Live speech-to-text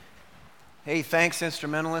Hey, thanks,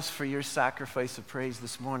 instrumentalists, for your sacrifice of praise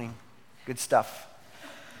this morning. Good stuff.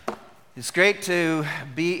 It's great to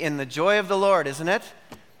be in the joy of the Lord, isn't it?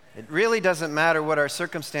 It really doesn't matter what our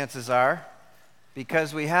circumstances are,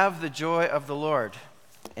 because we have the joy of the Lord,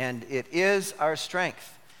 and it is our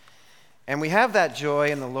strength. And we have that joy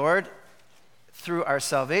in the Lord through our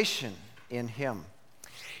salvation in Him.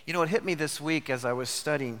 You know, it hit me this week as I was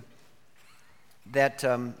studying that,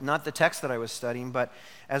 not the text that I was studying, but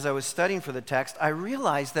as I was studying for the text, I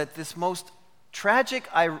realized that this most tragic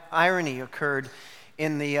irony occurred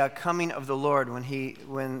in the coming of the Lord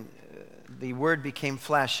when the Word became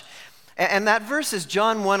flesh. And that verse is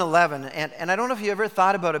John 1:11, and I don't know if you ever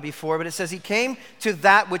thought about it before, but it says, He came to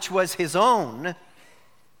that which was His own,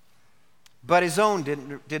 but His own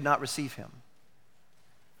did not receive Him.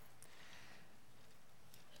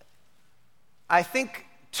 I think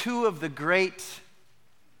two of the great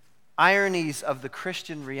ironies of the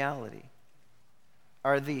Christian reality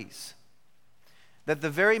are these: that the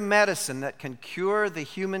very medicine that can cure the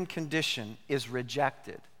human condition is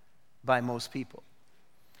rejected by most people.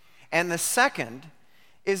 And the second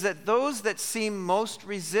is that those that seem most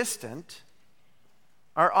resistant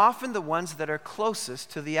are often the ones that are closest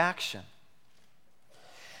to the action.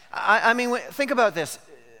 I mean, think about this.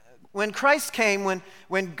 When Christ came,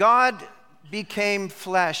 when God became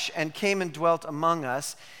flesh and came and dwelt among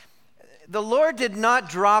us, the Lord did not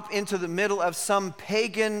drop into the middle of some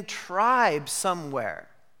pagan tribe somewhere.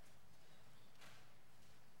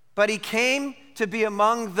 But He came to be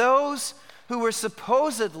among those who were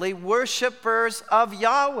supposedly worshipers of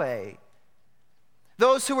Yahweh,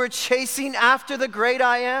 those who were chasing after the great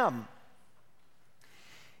I Am.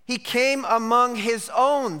 He came among His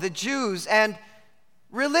own, the Jews and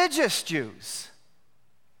religious Jews,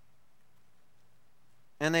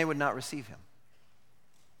 and they would not receive Him.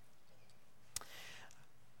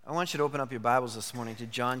 I want you to open up your Bibles this morning to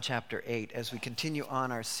John chapter 8 as we continue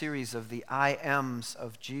on our series of the I Ams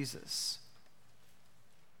of Jesus.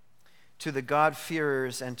 To the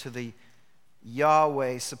God-fearers and to the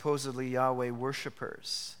Yahweh, supposedly Yahweh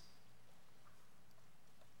worshipers.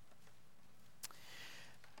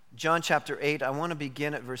 John chapter 8, I want to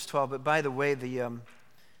begin at verse 12, but by the way, the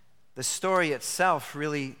story itself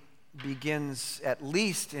really begins at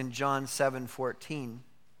least in John 7:14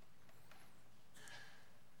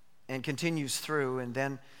 and continues through, and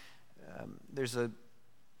then there's a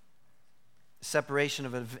separation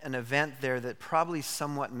of an event there that probably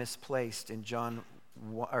somewhat misplaced in John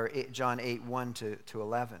 8, 1 to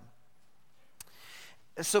 11.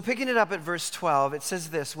 So picking it up at verse 12, it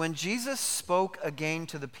says this: When Jesus spoke again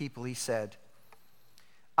to the people, He said,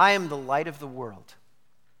 I am the light of the world.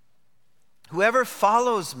 Whoever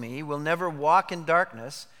follows me will never walk in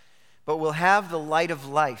darkness, but will have the light of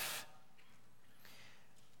life.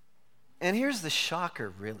 And here's the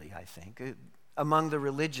shocker, really, I think, among the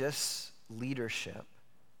religious leadership.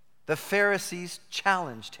 The Pharisees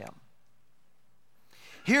challenged Him.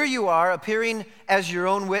 Here you are, appearing as your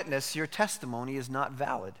own witness. Your testimony is not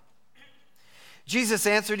valid. Jesus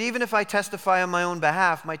answered, even if I testify on my own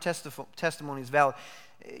behalf, my testimony is valid.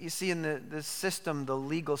 You see, in the system, the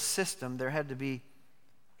legal system, there had to be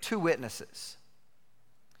two witnesses.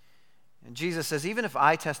 And Jesus says, even if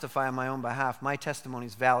I testify on my own behalf, my testimony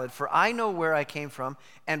is valid, for I know where I came from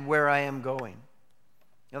and where I am going.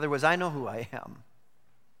 In other words, I know who I am.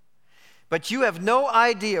 But you have no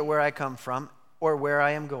idea where I come from or where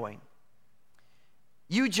I am going.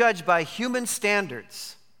 You judge by human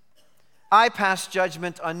standards. I pass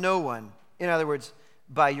judgment on no one. In other words,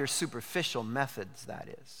 by your superficial methods, that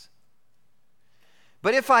is.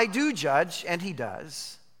 But if I do judge, and He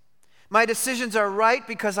does, my decisions are right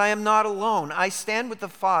because I am not alone. I stand with the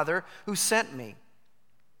Father who sent me.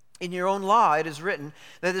 In your own law it is written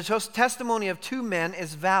that the testimony of two men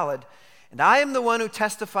is valid, and I am the one who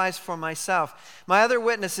testifies for myself. My other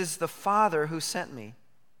witness is the Father who sent me.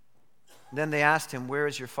 Then they asked Him, where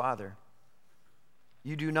is your Father?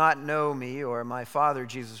 You do not know me or my Father,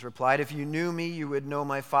 Jesus replied. If you knew me, you would know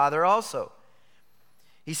my Father also.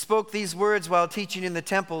 He spoke these words while teaching in the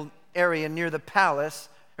temple area near the place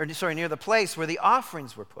where the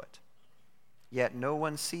offerings were put. Yet no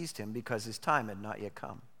one seized Him because His time had not yet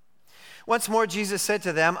come. Once more Jesus said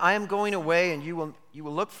to them, I am going away, and you will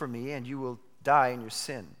look for me, and you will die in your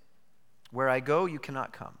sin. Where I go, you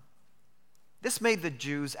cannot come. This made the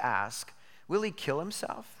Jews ask, will He kill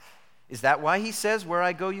Himself? Is that why He says, where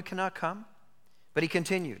I go, you cannot come? But He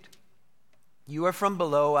continued, you are from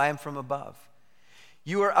below, I am from above.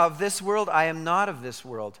 You are of this world, I am not of this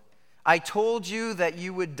world. I told you that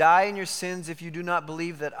you would die in your sins. If you do not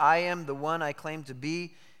believe that I am the one I claim to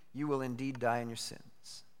be, you will indeed die in your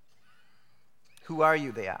sins. "Who are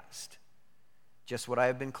you?" they asked. "Just what I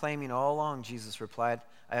have been claiming all along," Jesus replied.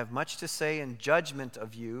 "I have much to say in judgment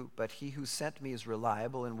of you, but he who sent me is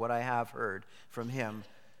reliable, and what I have heard from him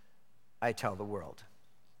I tell the world."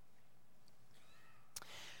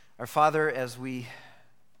 Our Father, as we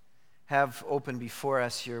have open before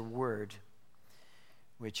us your word,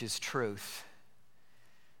 which is truth,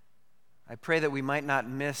 I pray that we might not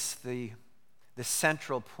miss the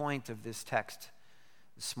central point of this text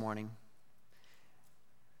this morning.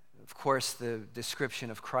 Of course, the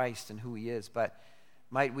description of Christ and who he is, but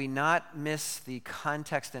might we not miss the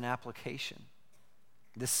context and application,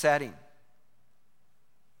 the setting,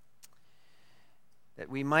 that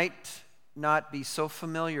we might not be so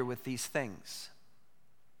familiar with these things,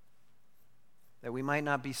 that we might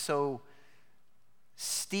not be so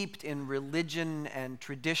steeped in religion and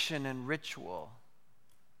tradition and ritual,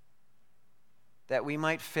 that we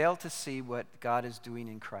might fail to see what God is doing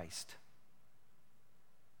in Christ,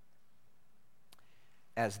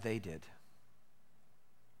 as they did.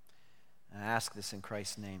 I ask this in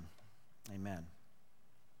Christ's name. Amen.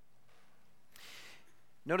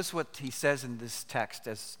 Notice what he says in this text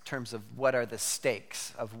as terms of what are the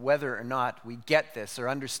stakes of whether or not we get this or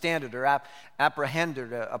understand it or apprehend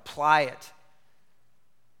it or apply it.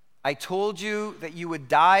 "I told you that you would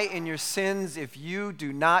die in your sins if you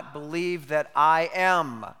do not believe that I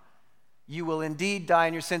am. You will indeed die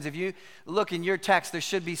in your sins." If you look in your text, there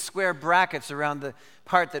should be square brackets around the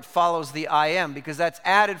part that follows the "I am," because that's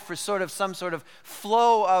added for some sort of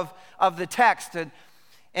flow of the text.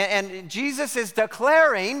 And Jesus is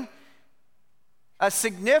declaring a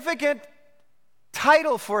significant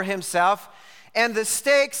title for himself, and the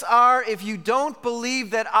stakes are, if you don't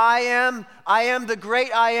believe that I am the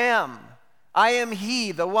great I am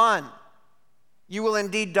he, the one, you will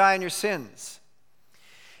indeed die in your sins.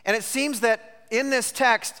 And it seems that in this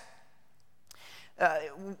text,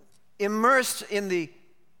 immersed in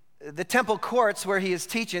the temple courts where he is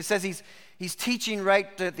teaching, it says he's teaching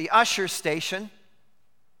right at the usher station.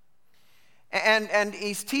 And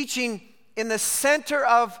he's teaching in the center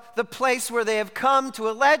of the place where they have come to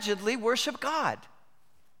allegedly worship God.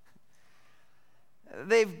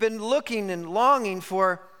 They've been looking and longing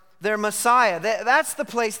for their Messiah. That's the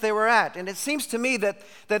place they were at. And it seems to me that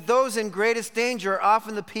those in greatest danger are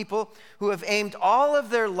often the people who have aimed all of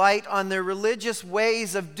their light on their religious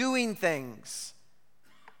ways of doing things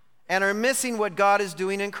and are missing what God is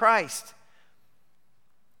doing in Christ.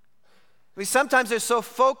 Sometimes they're so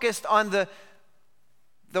focused on the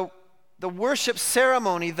worship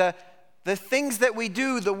ceremony, the things that we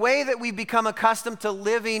do, the way that we become accustomed to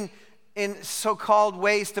living in so-called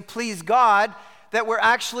ways to please God, that we're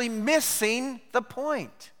actually missing the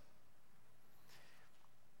point.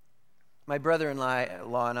 My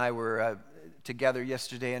brother-in-law and I were together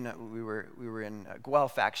yesterday, and we were in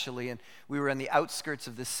Guelph, actually, and we were on the outskirts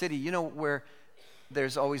of the city. You know, where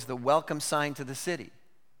there's always the welcome sign to the city.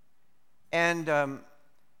 And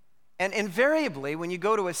invariably, when you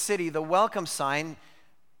go to a city, the welcome sign,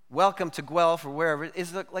 "Welcome to Guelph," or wherever,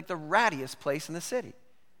 is like the rattiest place in the city.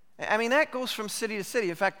 I mean, that goes from city to city.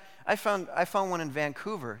 In fact, I found one in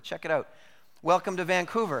Vancouver. Check it out. "Welcome to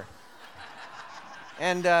Vancouver."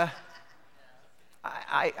 And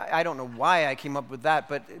I don't know why I came up with that,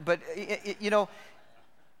 but you know,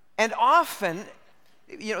 and often,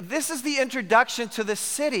 you know, this is the introduction to the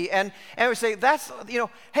city, and we say, that's, you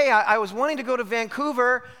know, "Hey, I was wanting to go to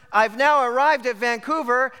Vancouver. I've now arrived at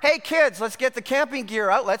Vancouver. Hey, kids, let's get the camping gear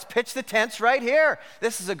out. Let's pitch the tents right here.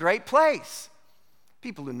 This is a great place."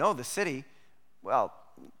 People who know the city, well,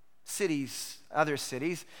 other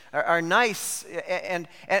cities, are nice, and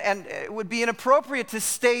it would be inappropriate to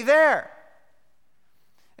stay there.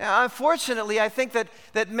 Now, unfortunately, I think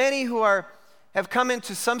that many who have come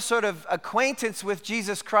into some sort of acquaintance with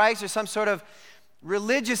Jesus Christ or some sort of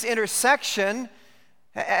religious intersection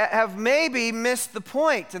have maybe missed the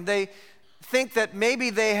point, and they think that maybe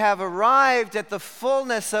they have arrived at the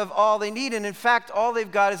fullness of all they need, and in fact, all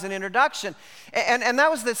they've got is an introduction. And that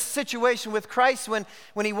was the situation with Christ when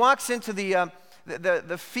he walks into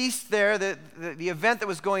the feast there, the event that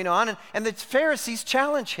was going on, and the Pharisees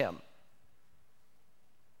challenge him.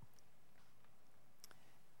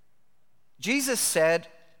 Jesus said,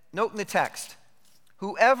 note in the text,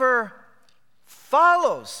 "Whoever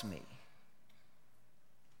follows me."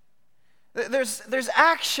 There's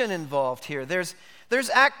action involved here. There's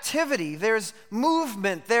activity. There's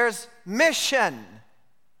movement. There's mission.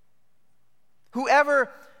 "Whoever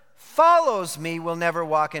follows me will never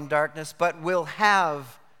walk in darkness, but will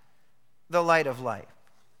have the light of life."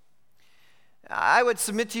 I would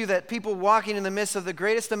submit to you that people walking in the midst of the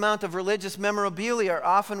greatest amount of religious memorabilia are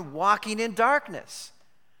often walking in darkness.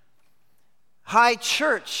 High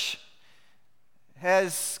church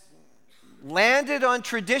has landed on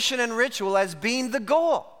tradition and ritual as being the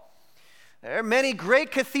goal. There are many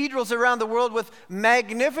great cathedrals around the world with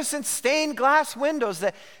magnificent stained glass windows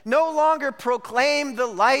that no longer proclaim the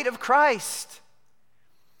light of Christ.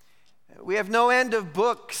 We have no end of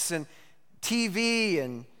books and TV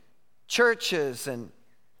and churches and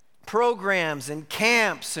programs and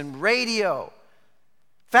camps and radio.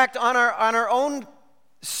 In fact, on our own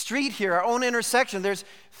street here, our own intersection, there's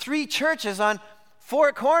 3 churches on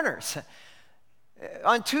 4 corners.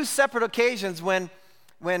 On 2 separate occasions when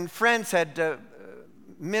friends had,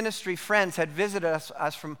 ministry friends had visited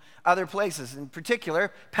us from other places, in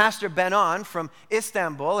particular, Pastor Benon from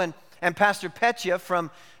Istanbul and Pastor Petya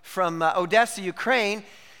from Odessa, Ukraine,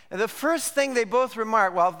 the first thing they both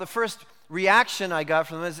remarked, the first reaction I got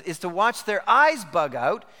from them is to watch their eyes bug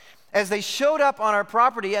out as they showed up on our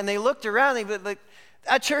property and they looked around, they like,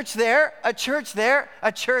 a church there, a church there,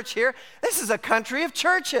 a church here. This is a country of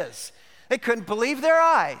churches. They couldn't believe their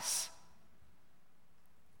eyes.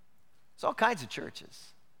 There's all kinds of churches,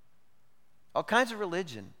 all kinds of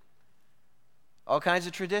religion, all kinds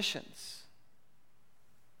of traditions.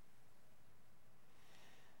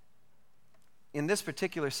 In this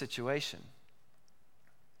particular situation,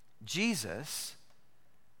 Jesus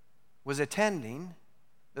was attending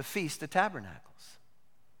the Feast of Tabernacles.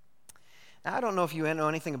 Now, I don't know if you know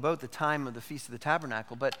anything about the time of the Feast of the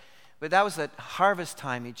Tabernacle, but that was at harvest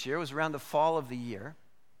time each year. It was around the fall of the year.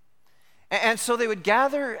 And so they would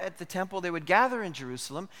gather at the temple, they would gather in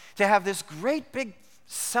Jerusalem to have this great big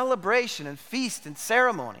celebration and feast and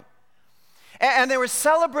ceremony. And they were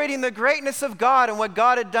celebrating the greatness of God and what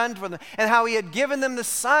God had done for them and how he had given them the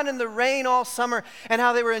sun and the rain all summer and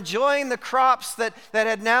how they were enjoying the crops that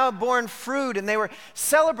had now borne fruit, and they were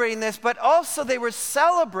celebrating this, but also they were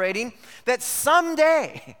celebrating that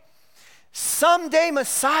someday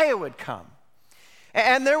Messiah would come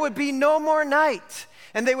and there would be no more night.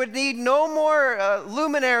 And they would need no more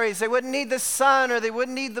luminaries. They wouldn't need the sun or they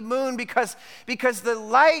wouldn't need the moon because the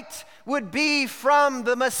light would be from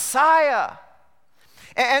the Messiah.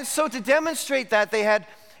 And so to demonstrate that, they had,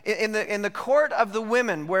 in the court of the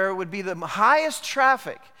women, where it would be the highest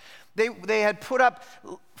traffic, they had put up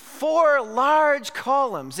 4 large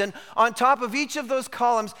columns. And on top of each of those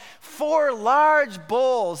columns, 4 large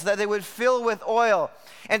bowls that they would fill with oil.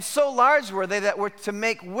 And so large were they that were to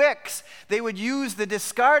make wicks, they would use the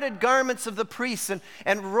discarded garments of the priests and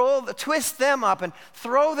twist them up and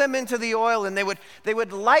throw them into the oil, and they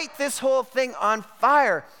would light this whole thing on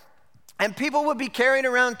fire. And people would be carrying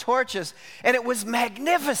around torches, and it was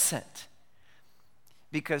magnificent.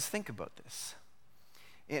 Because think about this.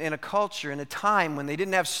 In a culture, in a time when they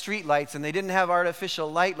didn't have street lights and they didn't have artificial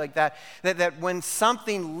light like that when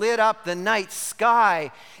something lit up the night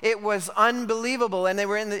sky, it was unbelievable. And they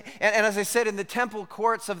were and as I said, in the temple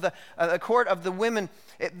courts of the court of the women,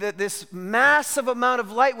 this massive amount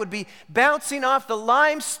of light would be bouncing off the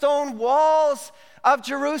limestone walls of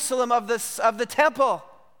Jerusalem, of the temple.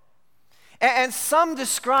 And some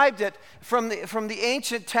described it from the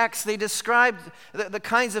ancient texts. They described the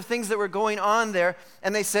kinds of things that were going on there.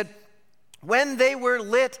 And they said, when they were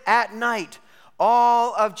lit at night,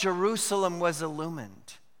 all of Jerusalem was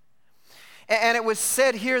illumined. And it was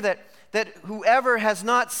said here that whoever has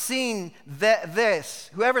not seen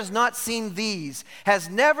whoever has not seen these, has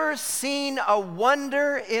never seen a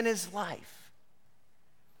wonder in his life.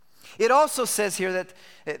 It also says here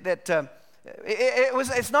that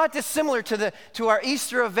it's not dissimilar to our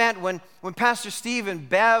Easter event when Pastor Steve and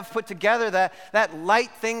Bev put together that light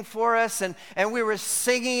thing for us and we were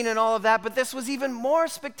singing and all of that. But this was even more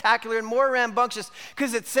spectacular and more rambunctious,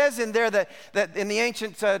 because it says in there that in the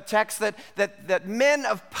ancient text that men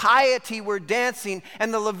of piety were dancing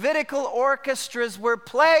and the Levitical orchestras were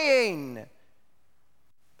playing.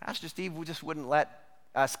 Pastor Steve just wouldn't let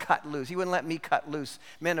us cut loose. He wouldn't let me cut loose.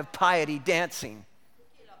 Men of piety dancing.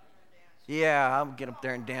 Yeah, I'll get up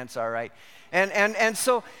there and dance, all right. And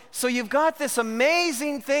so you've got this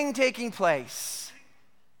amazing thing taking place.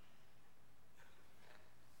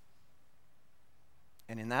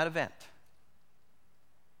 And in that event,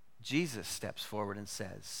 Jesus steps forward and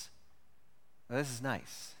says, well, this is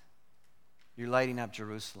nice. You're lighting up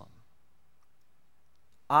Jerusalem.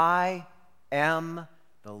 I am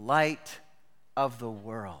the light of the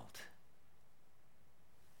world.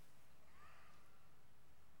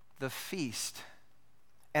 The feast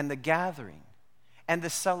and the gathering and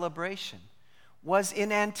the celebration was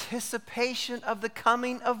in anticipation of the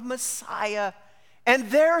coming of Messiah,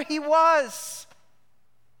 And there he was.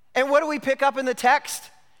 And what do we pick up in the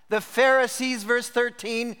text? The Pharisees, verse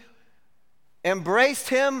 13, embraced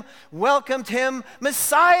him, welcomed him.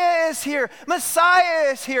 Messiah is here.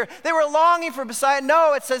 Messiah is here. They were longing for Messiah.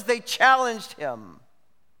 No, it says they challenged him.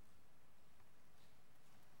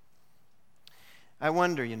 I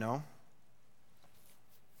wonder,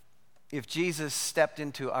 if Jesus stepped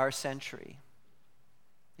into our century,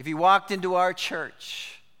 if he walked into our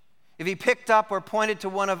church, if he picked up or pointed to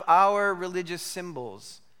one of our religious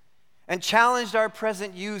symbols and challenged our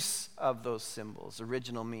present use of those symbols'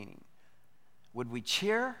 original meaning, would we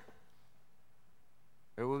cheer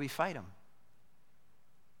or would we fight him?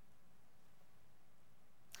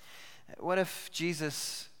 What if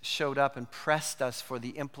Jesus showed up and pressed us for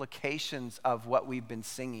the implications of what we've been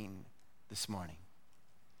singing this morning?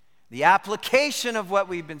 The application of what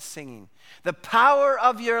we've been singing. The power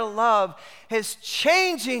of your love is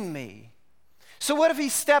changing me. So what if he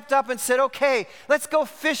stepped up and said, okay, let's go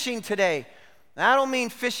fishing today. I don't mean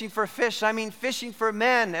fishing for fish. I mean fishing for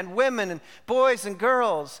men and women and boys and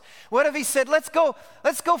girls. What if he said, let's go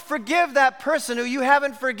forgive that person who you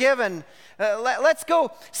haven't forgiven. Let's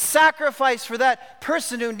go sacrifice for that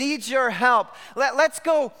person who needs your help. Let's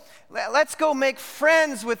go make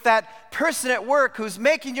friends with that person at work who's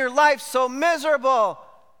making your life so miserable.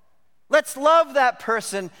 Let's love that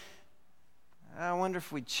person. I wonder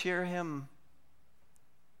if we'd cheer him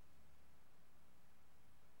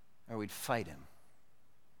or we'd fight him.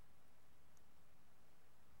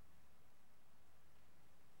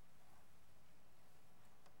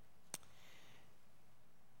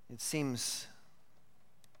 It seems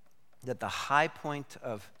that the high point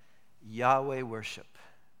of Yahweh worship,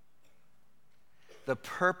 the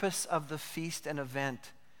purpose of the feast and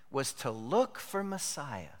event, was to look for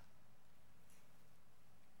Messiah.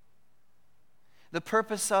 The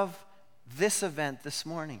purpose of this event this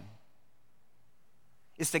morning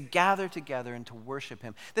is to gather together and to worship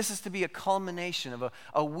him. This is to be a culmination of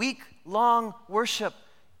a week-long worship.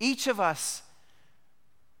 Each of us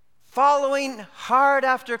following hard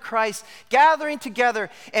after Christ, gathering together,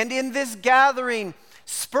 and in this gathering,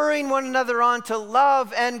 spurring one another on to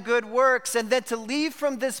love and good works, and then to leave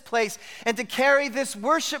from this place and to carry this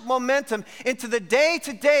worship momentum into the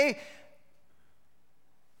day-to-day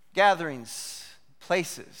gatherings,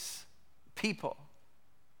 places, people.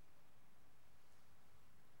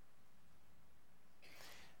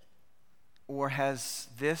 Or has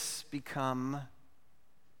this become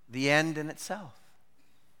the end in itself?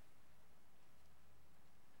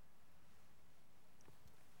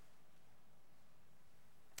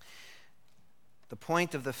 The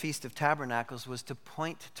point of the Feast of Tabernacles was to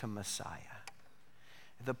point to Messiah.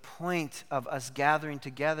 The point of us gathering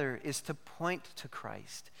together is to point to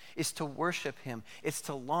Christ, is to worship him, it's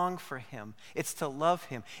to long for him, it's to love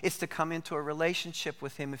him, it's to come into a relationship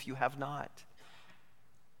with him if you have not.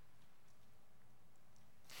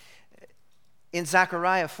 In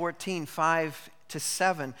Zechariah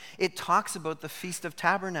 14:5-7, it talks about the Feast of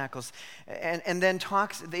Tabernacles, and then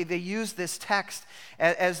they use this text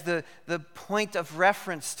as the point of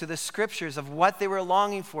reference to the scriptures of what they were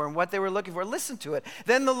longing for and what they were looking for. Listen to it.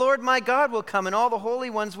 Then the Lord my God will come and all the holy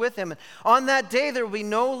ones with him. On that day there will be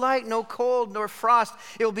no light, no cold, nor frost.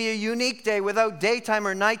 It will be a unique day without daytime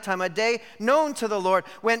or nighttime, a day known to the Lord.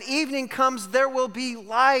 When evening comes, there will be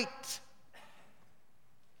light.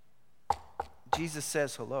 Jesus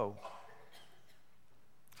says, hello,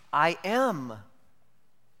 I am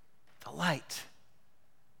the light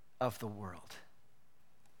of the world.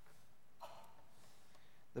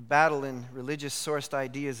 The battle in religious sourced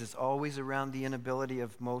ideas is always around the inability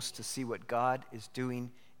of most to see what God is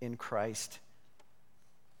doing in Christ.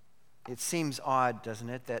 It seems odd, doesn't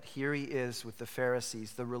it, that here he is with the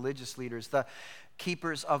Pharisees, the religious leaders, the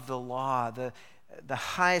keepers of the law, the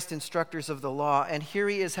highest instructors of the law, and here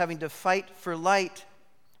he is having to fight for light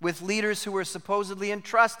with leaders who were supposedly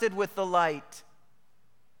entrusted with the light.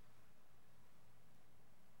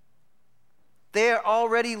 They are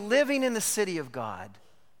already living in the city of God,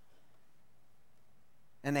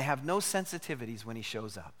 and they have no sensitivities when he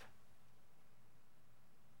shows up.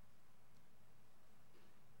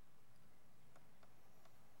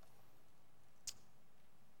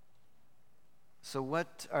 So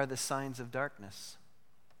what are the signs of darkness?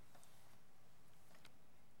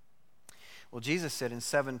 Well, Jesus said in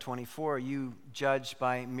 7:24, you judge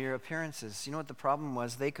by mere appearances. You know what the problem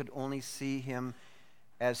was? They could only see him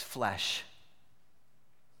as flesh.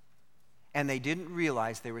 And they didn't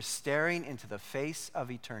realize they were staring into the face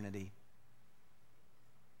of eternity.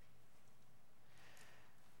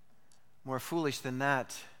 More foolish than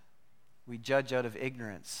that, we judge out of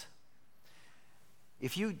ignorance.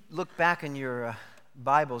 If you look back in your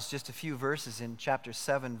Bibles, just a few verses in chapter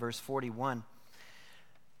 7, verse 41,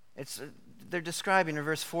 they're describing in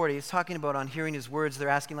verse 40, it's talking about on hearing his words, they're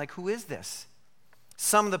asking like, who is this?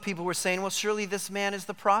 Some of the people were saying, well, surely this man is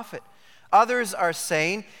the prophet. Others are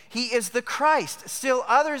saying, he is the Christ. Still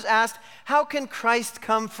others asked, how can Christ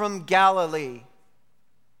come from Galilee?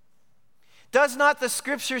 Does not the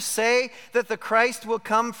scripture say that the Christ will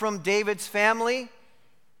come from David's family?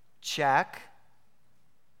 Check.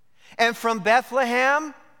 And from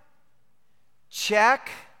Bethlehem? Check.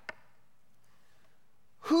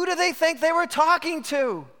 Who do they think they were talking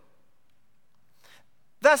to?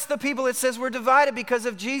 Thus the people, it says, were divided because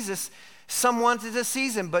of Jesus. Some wanted to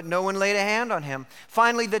seize him, but no one laid a hand on him.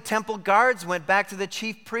 Finally, the temple guards went back to the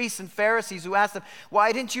chief priests and Pharisees who asked them,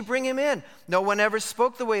 why didn't you bring him in? No one ever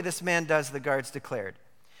spoke the way this man does, the guards declared.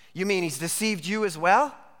 You mean he's deceived you as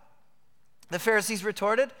well? The Pharisees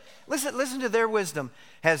retorted. Listen to their wisdom.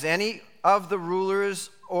 Has any of the rulers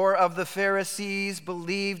or of the Pharisees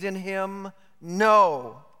believed in him?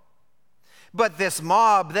 No. But this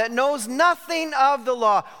mob that knows nothing of the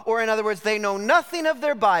law, or in other words, they know nothing of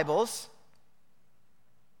their Bibles,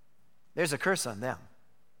 there's a curse on them.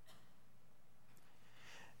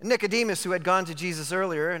 Nicodemus, who had gone to Jesus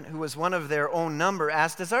earlier and who was one of their own number,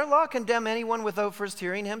 asked, does our law condemn anyone without first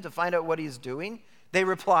hearing him to find out what he's doing? They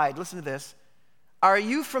replied, listen to this, are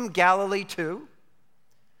you from Galilee too?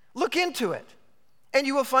 Look into it, and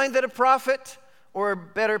you will find that a prophet, or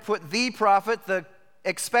better put, the prophet, the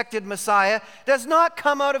expected Messiah, does not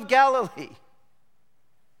come out of Galilee.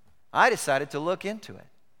 I decided to look into it.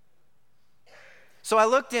 So I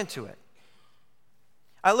looked into it.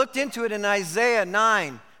 I looked into it in Isaiah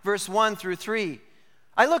 9, verse 1 through 3.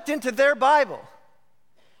 I looked into their Bible,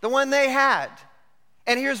 the one they had.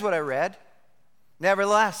 And here's what I read.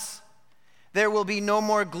 Nevertheless, there will be no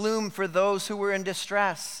more gloom for those who were in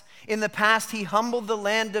distress. In the past, he humbled the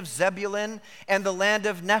land of Zebulun and the land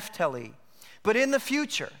of Naphtali. But in the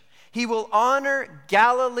future, he will honor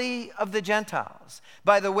Galilee of the Gentiles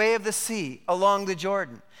by the way of the sea along the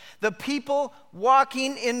Jordan. The people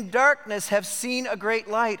walking in darkness have seen a great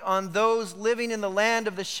light. On those living in the land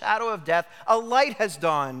of the shadow of death, a light has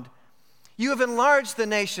dawned. You have enlarged the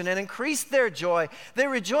nation and increased their joy. They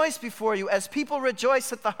rejoice before you as people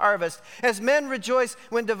rejoice at the harvest, as men rejoice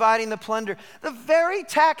when dividing the plunder. The very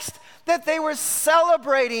text that they were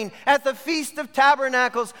celebrating at the Feast of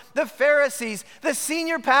Tabernacles, the Pharisees, the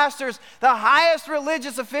senior pastors, the highest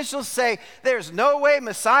religious officials say, there's no way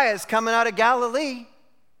Messiah is coming out of Galilee.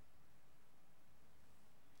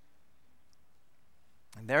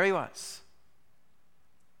 And there he was,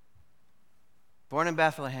 born in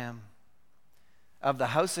Bethlehem, of the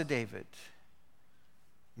house of David,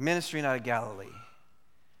 ministering out of Galilee.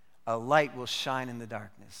 A light will shine in the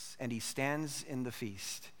darkness, and he stands in the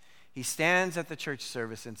feast. He stands at the church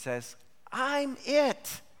service and says, I'm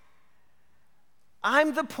it.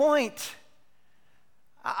 I'm the point.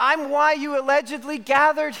 I'm why you allegedly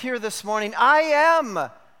gathered here this morning. I am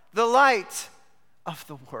the light of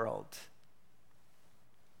the world.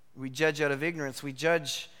 We judge out of ignorance. We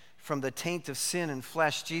judge from the taint of sin and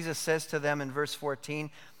flesh. Jesus says to them in verse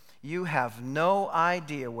 14, you have no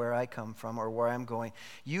idea where I come from or where I'm going.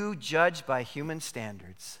 You judge by human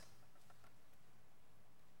standards.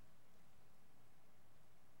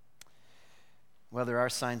 Well, there are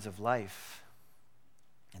signs of life,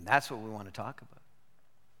 and that's what we want to talk about.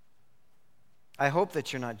 I hope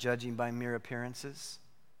that you're not judging by mere appearances.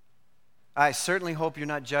 I certainly hope you're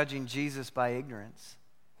not judging Jesus by ignorance.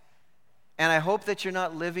 And I hope that you're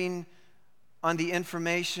not living on the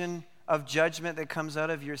information of judgment that comes out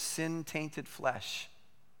of your sin-tainted flesh.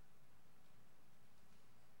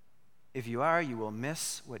 If you are, you will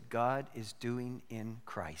miss what God is doing in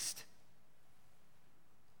Christ.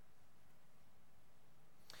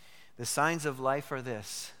 The signs of life are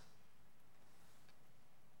this.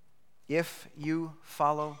 If you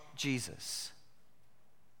follow Jesus,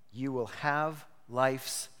 you will have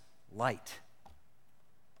life's light.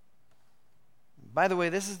 By the way,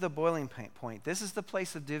 this is the boiling point. This is the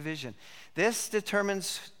place of division. This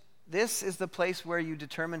is the place where you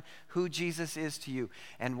determine who Jesus is to you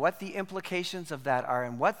and what the implications of that are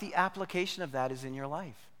and what the application of that is in your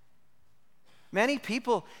life. Many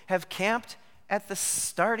people have camped at the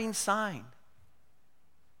starting sign.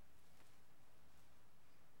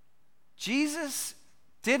 Jesus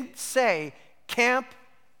didn't say, camp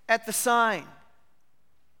at the sign.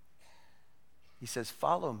 He says,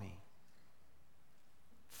 follow me.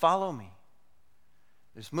 Follow me.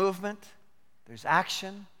 There's movement, there's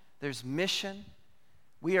action, there's mission.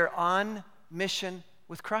 We are on mission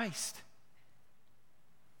with Christ.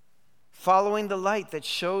 following the light that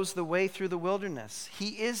shows the way through the wilderness. He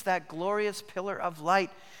is that glorious pillar of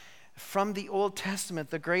light from the Old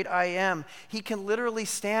Testament, the great I Am. He can literally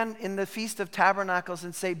stand in the Feast of Tabernacles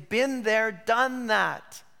and say, been there, done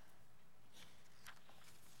that.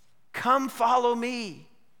 Come follow me.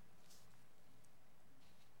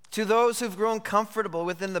 To those who've grown comfortable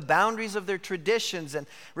within the boundaries of their traditions and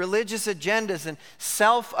religious agendas and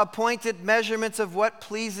self-appointed measurements of what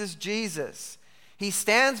pleases Jesus, he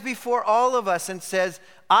stands before all of us and says,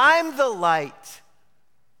 I'm the light.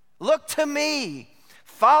 Look to me.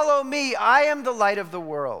 Follow me. I am the light of the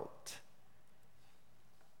world.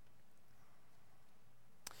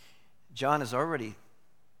 John has already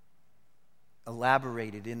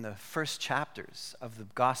elaborated in the first chapters of the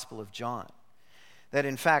Gospel of John that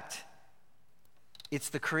in fact, it's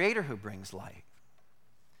the Creator who brings light.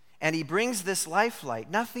 And he brings this life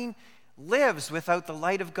light. Nothing lives without the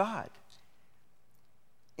light of God.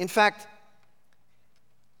 In fact,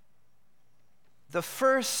 the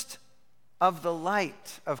first of the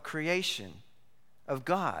light of creation of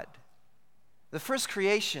God, the first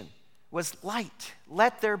creation was light.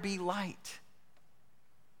 Let there be light.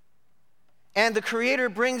 And the Creator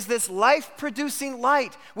brings this life-producing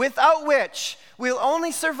light, without which we'll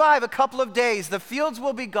only survive a couple of days. The fields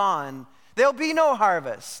will be gone. There'll be no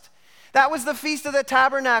harvest. That was the Feast of the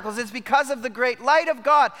Tabernacles. It's because of the great light of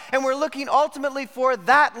God. And we're looking ultimately for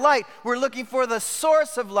that light. We're looking for the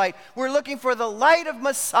source of light. We're looking for the light of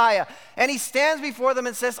Messiah. And he stands before them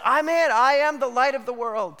and says, I'm it. I am the light of the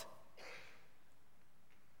world.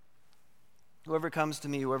 Whoever comes to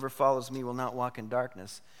me, whoever follows me will not walk in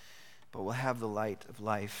darkness, but will have the light of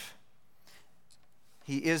life.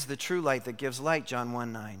 He is the true light that gives light, John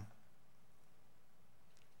 1:9.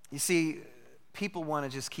 You see, people want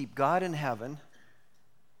to just keep God in heaven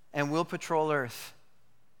and we'll patrol earth.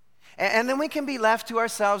 And then we can be left to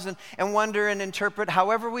ourselves and wonder and interpret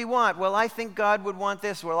however we want. Well, I think God would want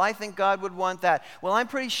this. Well, I think God would want that. Well, I'm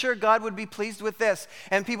pretty sure God would be pleased with this.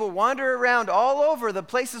 And people wander around all over the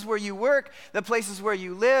places where you work, the places where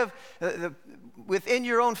you live, within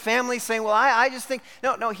your own family saying, well, I just think,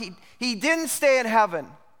 no, he didn't stay in heaven.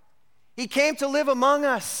 He came to live among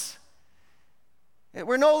us.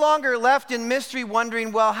 We're no longer left in mystery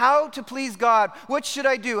wondering, well, how to please God? What should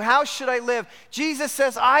I do? How should I live? Jesus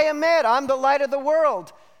says, I am it. I'm the light of the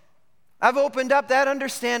world. I've opened up that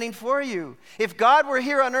understanding for you. If God were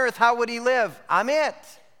here on earth, how would he live? I'm it.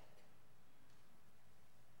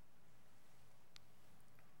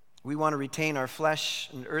 We want to retain our flesh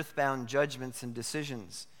and earthbound judgments and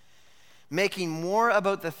decisions, making more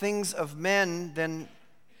about the things of men than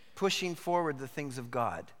pushing forward the things of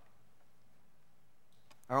God.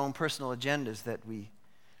 Our own personal agendas that we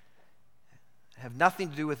have nothing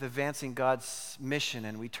to do with advancing God's mission,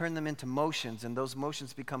 and we turn them into motions, and those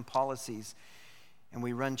motions become policies, and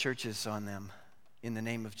we run churches on them in the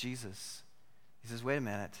name of Jesus. He says, wait a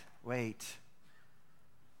minute, wait.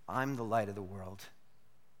 I'm the light of the world.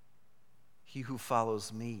 He who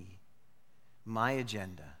follows me, my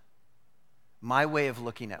agenda, my way of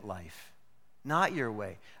looking at life, not your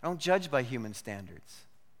way. I don't judge by human standards.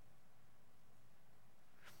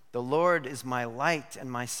 The Lord is my light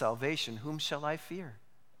and my salvation. Whom shall I fear?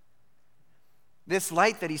 This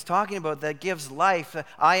light that he's talking about that gives life,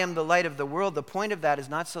 I am the light of the world. The point of that is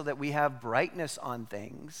not so that we have brightness on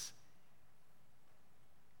things.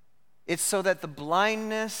 It's so that the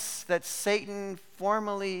blindness that Satan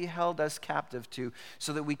formerly held us captive to,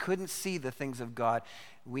 so that we couldn't see the things of God,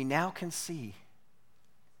 we now can see.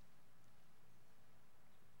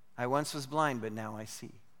 I once was blind, but now I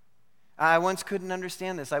see. I once couldn't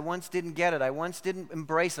understand this. I once didn't get it. I once didn't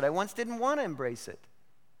embrace it. I once didn't want to embrace it.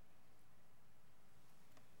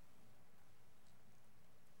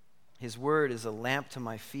 His word is a lamp to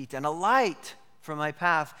my feet and a light for my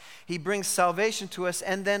path. He brings salvation to us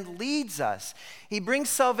and then leads us. He brings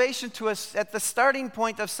salvation to us at the starting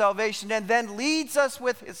point of salvation and then leads us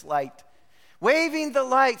with his light. Waving the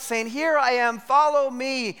light, saying, here I am, follow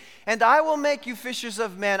me, and I will make you fishers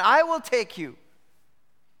of men. I will take you.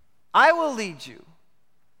 I will lead you.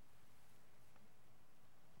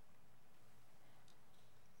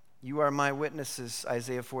 You are my witnesses,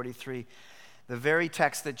 Isaiah 43. The very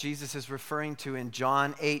text that Jesus is referring to in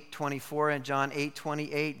John 8:24 and John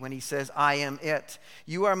 8:28 when he says, I am it.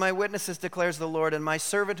 You are my witnesses, declares the Lord, and my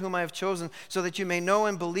servant whom I have chosen, so that you may know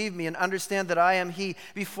and believe me and understand that I am he.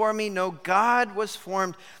 Before me no God was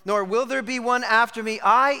formed, nor will there be one after me.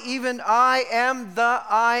 Even I am the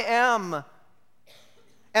I am.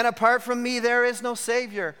 And apart from me there is no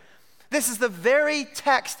Savior. This is the very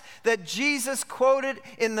text that Jesus quoted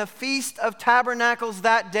in the Feast of Tabernacles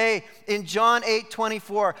that day in John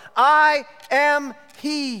 8:24. I am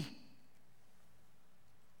He.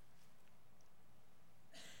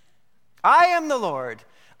 I am the Lord.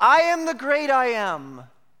 I am the great I am.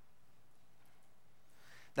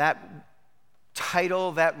 That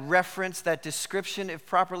title, that reference, that description, if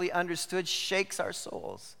properly understood, shakes our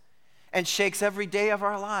souls and shakes every day of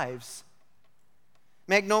our lives.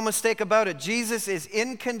 Make no mistake about it, Jesus is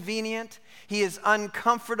inconvenient, He is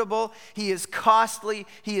uncomfortable, He is costly,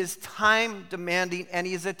 He is time demanding, and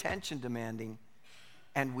He is attention demanding.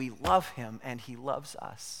 And we love Him, and He loves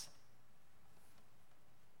us.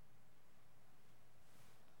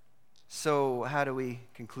 So, how do we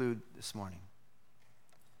conclude this morning?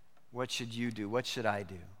 What should you do? What should I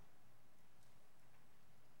do?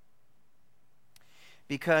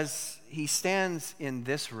 Because He stands in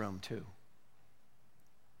this room too.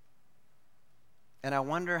 And I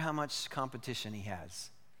wonder how much competition He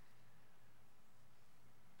has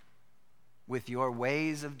with your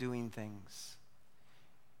ways of doing things,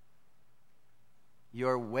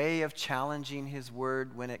 your way of challenging His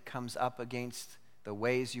word when it comes up against the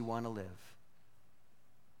ways you want to live.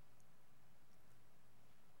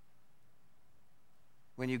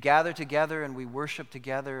 When you gather together and we worship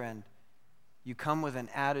together and you come with an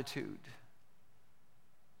attitude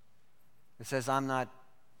that says, I'm not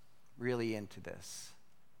really into this.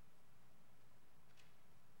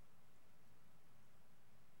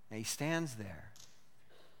 And He stands there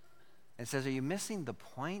and says, are you missing the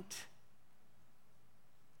point?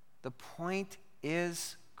 The point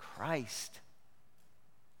is Christ.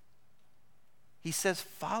 He says,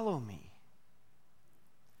 follow me.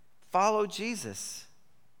 Follow Jesus.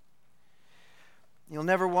 You'll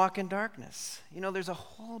never walk in darkness. You know, there's a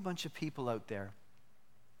whole bunch of people out there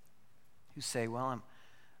who say, well,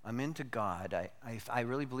 I'm into God. I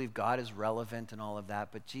really believe God is relevant and all of that,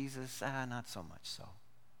 but Jesus, not so much so.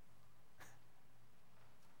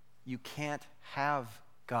 You can't have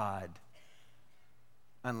God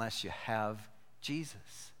unless you have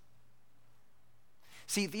Jesus.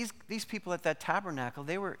 See, these people at that tabernacle,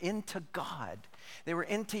 they were into God. They were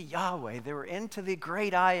into Yahweh. They were into the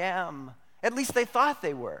great I am. At least they thought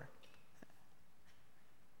they were.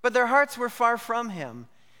 But their hearts were far from Him.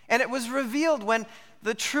 And it was revealed when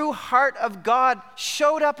the true heart of God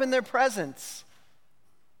showed up in their presence,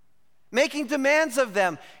 making demands of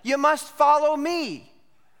them. You must follow me.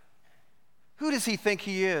 Who does He think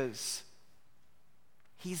He is?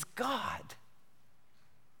 He's God.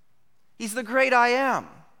 He's the great I am.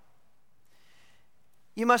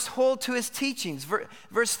 You must hold to His teachings.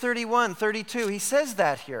 Verse 31, 32, He says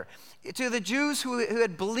that here. To the Jews who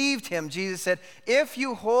had believed Him, Jesus said, if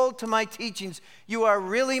you hold to my teachings, you are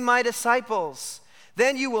really my disciples.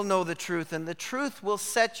 Then you will know the truth, and the truth will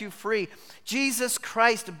set you free. Jesus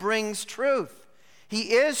Christ brings truth.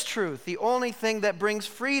 He is truth, the only thing that brings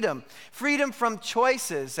freedom. Freedom from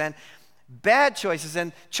choices and bad choices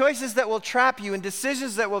and choices that will trap you and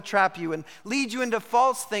decisions that will trap you and lead you into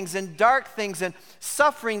false things and dark things and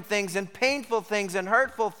suffering things and painful things and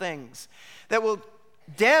hurtful things that will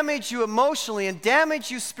damage you emotionally and damage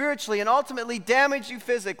you spiritually and ultimately damage you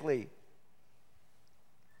physically.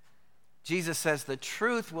 Jesus says the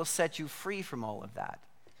truth will set you free from all of that.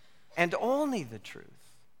 And only the truth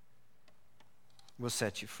will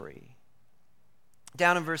set you free.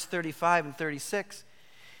 Down in verse 35 and 36, it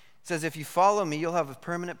says, if you follow me, you'll have a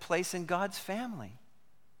permanent place in God's family.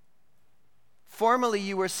 Formerly,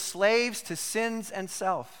 you were slaves to sins and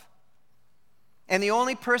self. And the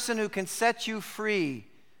only person who can set you free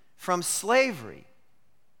from slavery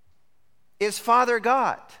is Father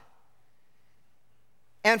God.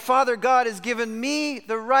 And Father God has given me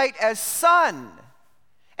the right as son.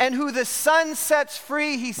 And who the Son sets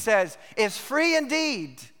free, He says, is free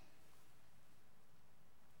indeed.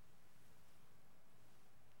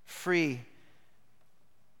 Free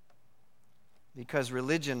because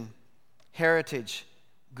religion, heritage,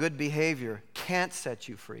 good behavior can't set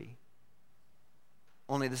you free.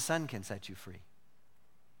 Only the Son can set you free.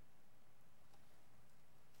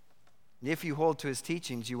 And if you hold to His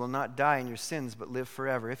teachings, you will not die in your sins, but live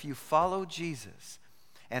forever. If you follow Jesus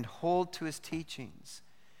and hold to His teachings,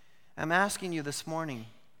 I'm asking you this morning,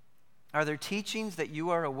 are there teachings that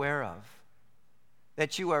you are aware of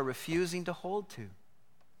that you are refusing to hold to?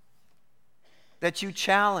 That you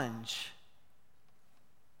challenge?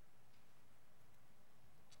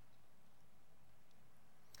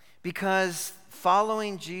 Because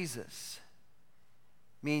following Jesus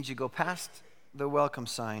means you go past the welcome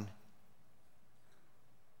sign.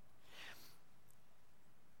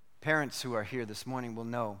 Parents who are here this morning will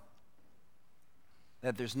know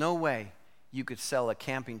that there's no way you could sell a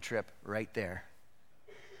camping trip right there.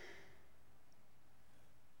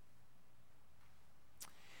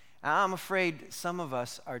 I'm afraid some of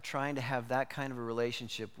us are trying to have that kind of a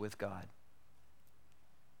relationship with God.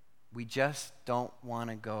 We just don't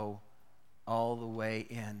want to go all the way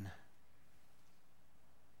in.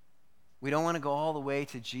 We don't want to go all the way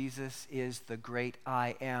to Jesus is the great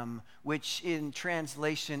I am, which in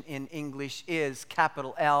translation in English is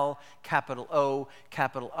capital L, capital O,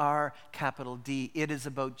 capital R, capital D. It is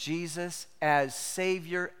about Jesus as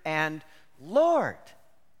Savior and Lord.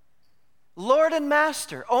 Lord and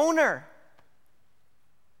Master, owner.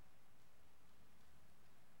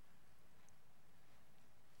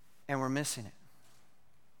 And we're missing it.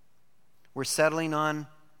 We're settling on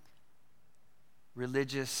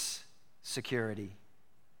religious security.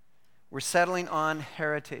 We're settling on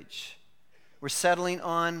heritage. We're settling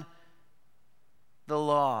on the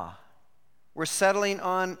law. We're settling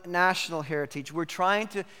on national heritage. We're trying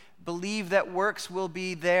to believe that works will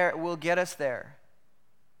be there, will get us there.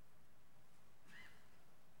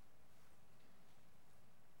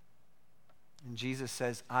 And Jesus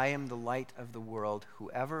says, I am the light of the world.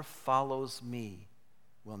 Whoever follows me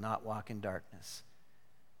will not walk in darkness,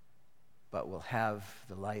 but will have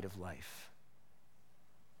the light of life.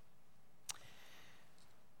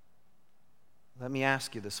 Let me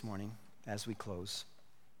ask you this morning as we close.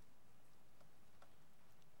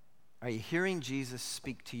 Are you hearing Jesus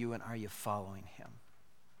speak to you, and are you following him?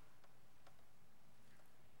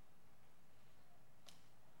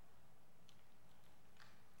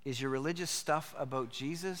 Is your religious stuff about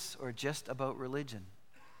Jesus or just about religion?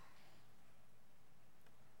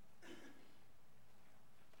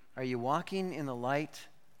 Are you walking in the light,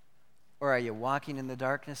 or are you walking in the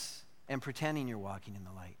darkness and pretending you're walking in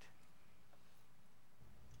the light?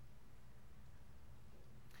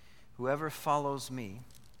 Whoever follows me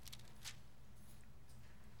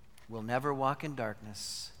will never walk in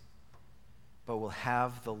darkness, but will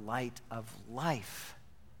have the light of life.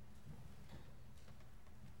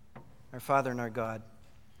 Our Father and our God,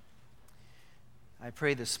 I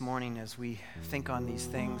pray this morning as we think on these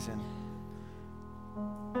things and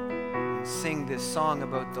sing this song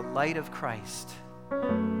about the light of Christ,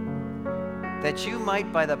 that you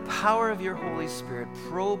might, by the power of your Holy Spirit,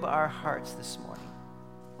 probe our hearts this morning.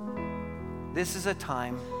 This is a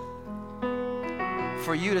time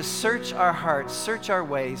for you to search our hearts, search our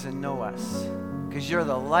ways, and know us, because you're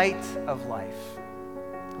the light of life.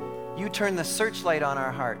 You turn the searchlight on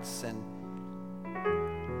our hearts, and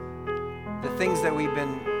the things that we've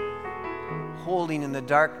been holding in the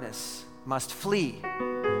darkness must flee.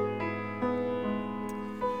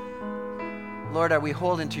 Lord, are we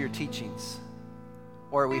holding to your teachings?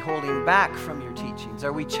 Or are we holding back from your teachings?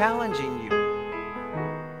 Are we challenging you?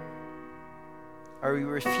 Are we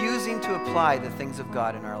refusing to apply the things of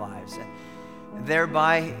God in our lives? And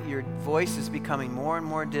thereby, your voice is becoming more and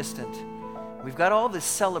more distant. We've got all this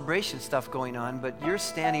celebration stuff going on, but you're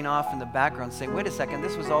standing off in the background saying, wait a second,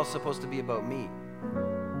 this was all supposed to be about me.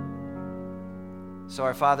 So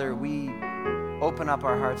our Father, we open up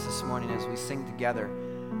our hearts this morning as we sing together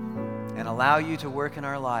and allow you to work in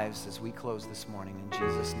our lives as we close this morning. In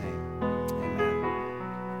Jesus' name.